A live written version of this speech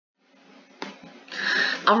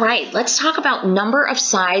All right, let's talk about number of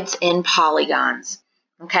sides in polygons.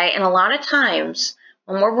 Okay, and a lot of times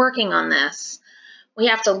when we're working on this, we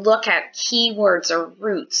have to look at keywords or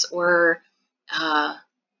roots or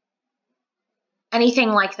anything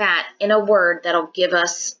like that in a word that'll give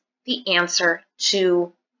us the answer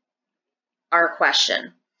to our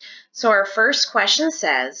question. So our first question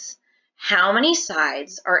says, how many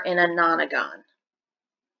sides are in a nonagon?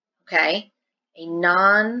 Okay, a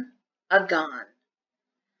nonagon.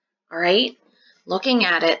 All right, looking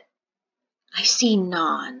at it, I see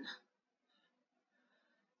non.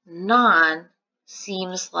 Non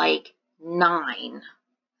seems like 9.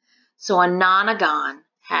 So a nonagon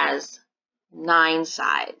has 9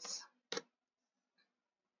 sides.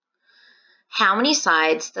 How many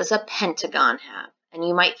sides does a pentagon have? And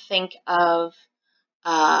you might think of,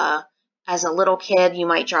 as a little kid, you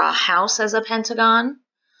might draw a house as a pentagon.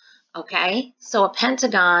 Okay, so a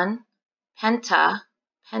pentagon, penta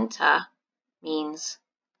means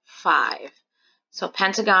 5. So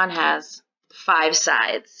pentagon has 5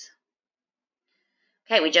 sides.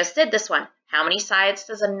 Okay, we just did this one. How many sides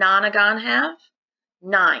does a nonagon have?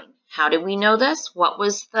 9. How did we know this? What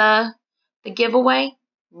was the giveaway?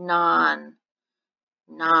 9.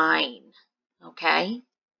 Okay,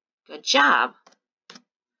 good job.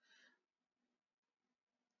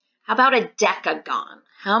 How about a decagon?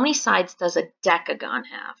 How many sides does a decagon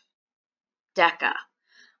have? Deca.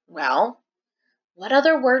 Well, what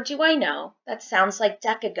other word do I know that sounds like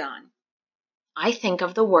decagon? I think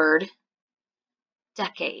of the word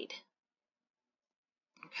decade.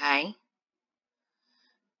 Okay.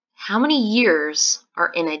 How many years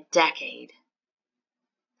are in a decade?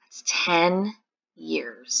 That's 10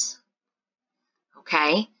 years.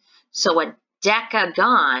 Okay. So a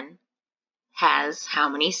decagon has how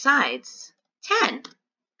many sides? 10.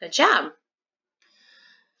 Good job.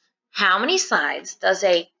 How many sides does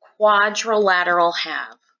a quadrilateral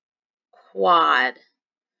have? Quad.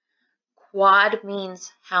 Quad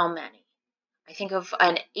means how many? I think of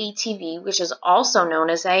an ATV, which is also known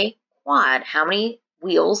as a quad. How many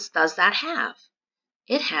wheels does that have?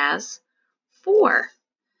 It has 4.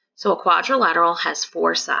 So a quadrilateral has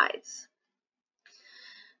 4 sides.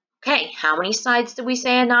 Okay, how many sides did we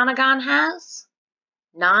say a nonagon has?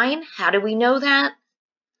 9. How do we know that?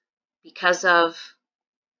 Because of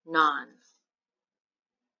non.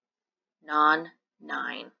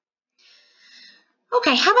 9.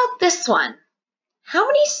 Okay, how about this one? How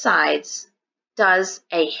many sides does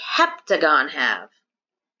a heptagon have?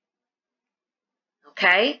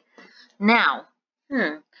 Okay, now,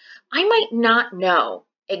 I might not know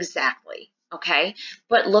exactly, okay?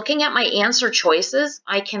 But looking at my answer choices,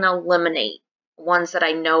 I can eliminate ones that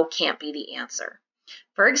I know can't be the answer.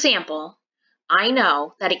 For example, I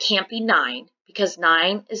know that it can't be 9 because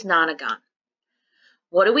 9 is nonagon.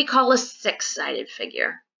 What do we call a 6-sided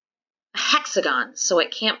figure? A hexagon, so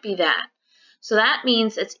it can't be that. So that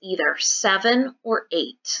means it's either 7 or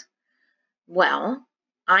 8. Well,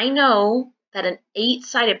 I know that an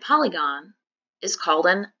 8-sided polygon is called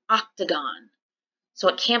an octagon. So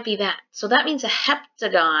it can't be that. So that means a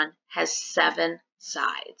heptagon has 7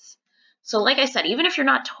 sides. So like I said, even if you're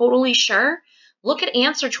not totally sure, look at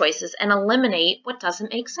answer choices and eliminate what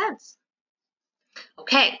doesn't make sense.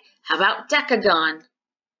 Okay, how about decagon?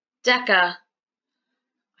 Deca,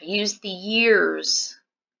 I used the years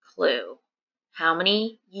clue. How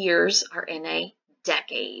many years are in a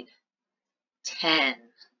decade? 10.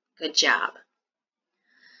 Good job.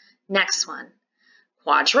 Next one.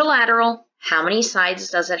 Quadrilateral, how many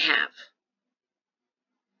sides does it have?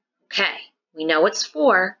 Okay, we know it's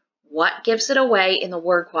 4. What gives it away in the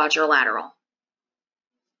word quadrilateral?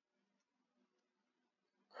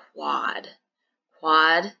 Quad.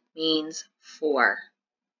 Quad means 4.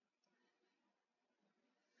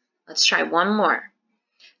 Let's try one more.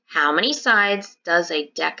 How many sides does a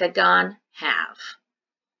decagon have?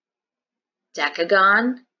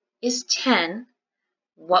 Decagon is 10.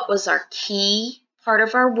 What was our key part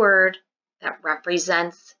of our word that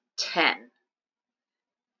represents 10?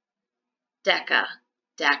 Deca.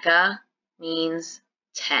 Deca means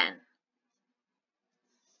 10.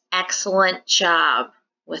 Excellent job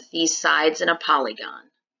with these sides in a polygon.